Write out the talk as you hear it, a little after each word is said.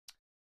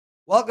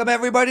Welcome,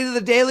 everybody, to the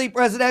Daily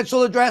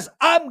Presidential Address.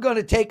 I'm going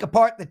to take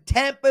apart the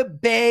Tampa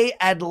Bay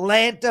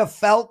Atlanta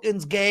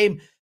Falcons game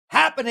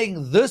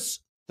happening this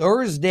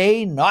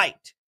Thursday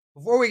night.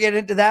 Before we get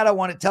into that, I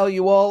want to tell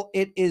you all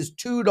it is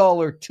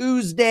 $2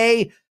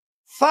 Tuesday,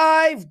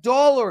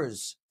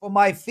 $5 for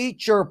my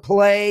feature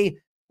play,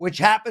 which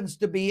happens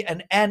to be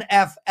an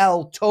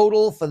NFL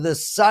total for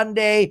this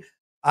Sunday.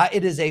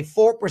 It is a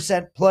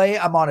 4% play.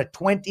 I'm on a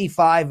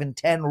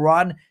 25-10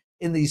 run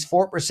in these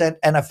 4%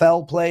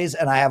 NFL plays,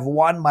 and I have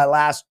won my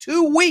last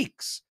 2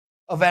 weeks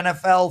of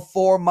NFL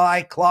for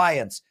my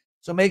clients.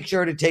 So make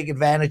sure to take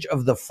advantage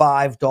of the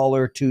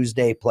 $5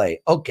 Tuesday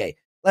play. Okay,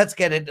 let's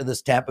get into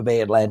this Tampa Bay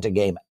Atlanta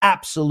game.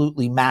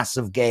 Absolutely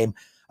massive game.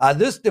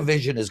 This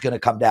division is going to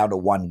come down to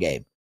one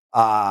game.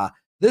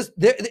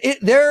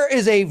 There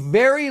is a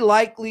very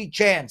likely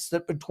chance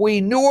that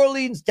between New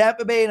Orleans,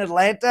 Tampa Bay, and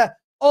Atlanta,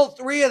 all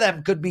three of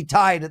them could be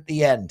tied at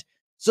the end.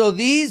 So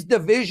these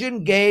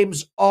division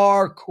games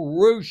are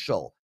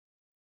crucial.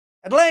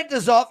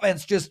 Atlanta's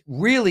offense just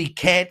really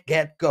can't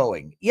get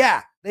going.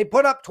 Yeah, they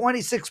put up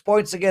 26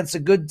 points against a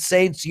good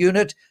Saints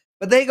unit,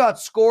 but they got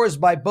scores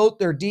by both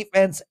their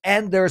defense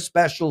and their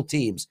special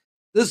teams.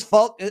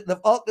 The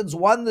Falcons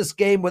won this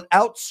game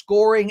without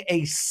scoring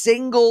a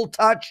single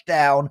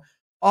touchdown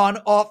on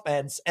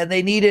offense, and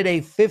they needed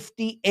a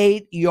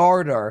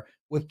 58-yarder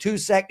with 2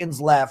 seconds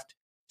left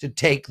to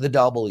take the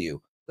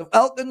W. The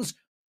Falcons,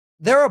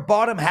 they're a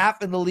bottom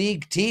half in the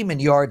league team in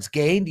yards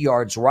gained,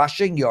 yards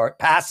rushing,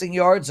 passing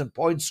yards, and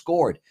points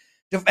scored.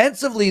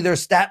 Defensively, their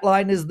stat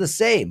line is the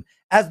same.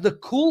 As the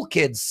cool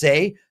kids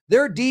say,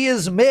 their D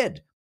is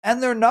mid,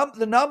 and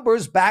the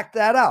numbers back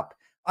that up.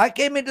 I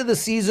came into the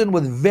season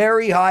with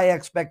very high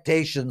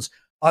expectations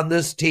on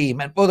this team,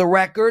 and for the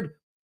record,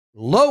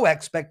 low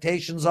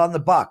expectations on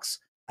the Bucs.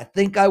 I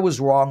think I was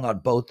wrong on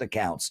both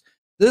accounts.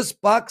 This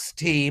Bucs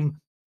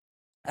team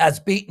has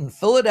beaten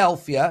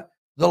Philadelphia,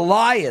 the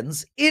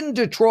Lions in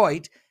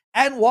Detroit,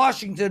 and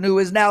Washington, who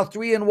is now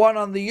 3-1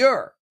 on the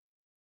year.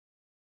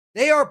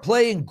 They are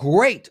playing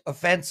great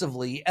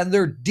offensively, and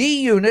their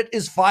D unit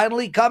is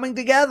finally coming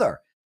together.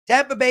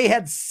 Tampa Bay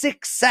had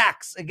 6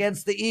 sacks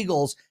against the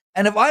Eagles,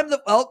 and if I'm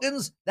the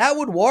Falcons, that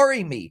would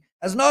worry me,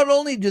 as not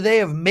only do they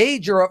have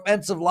major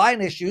offensive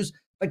line issues,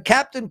 but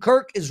Captain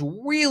Kirk is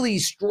really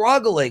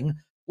struggling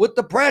with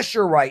the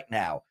pressure right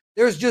now.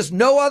 There's just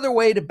no other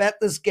way to bet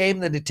this game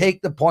than to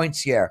take the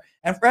points here.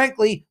 And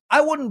frankly, I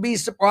wouldn't be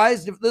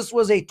surprised if this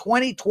was a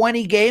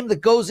 20-20 game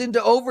that goes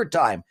into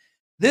overtime.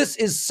 This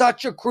is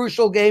such a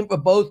crucial game for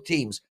both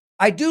teams.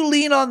 I do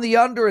lean on the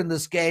under in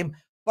this game,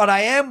 but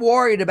I am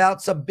worried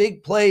about some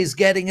big plays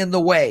getting in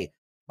the way.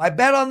 My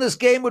bet on this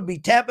game would be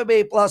Tampa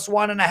Bay plus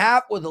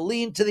 1.5 with a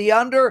lean to the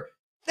under.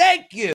 Thank you.